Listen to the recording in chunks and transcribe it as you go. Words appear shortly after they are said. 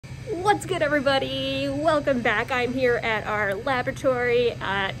What's good, everybody? Welcome back. I'm here at our laboratory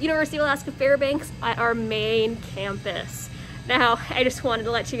at University of Alaska Fairbanks at our main campus. Now, I just wanted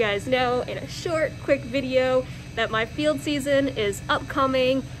to let you guys know in a short, quick video that my field season is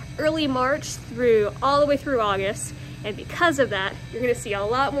upcoming early March through all the way through August. And because of that, you're gonna see a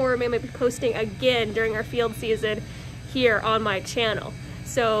lot more. I might be posting again during our field season here on my channel.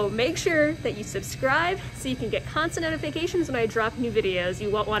 So make sure that you subscribe so you can get constant notifications when I drop new videos. You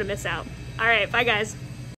won't want to miss out. All right, bye guys.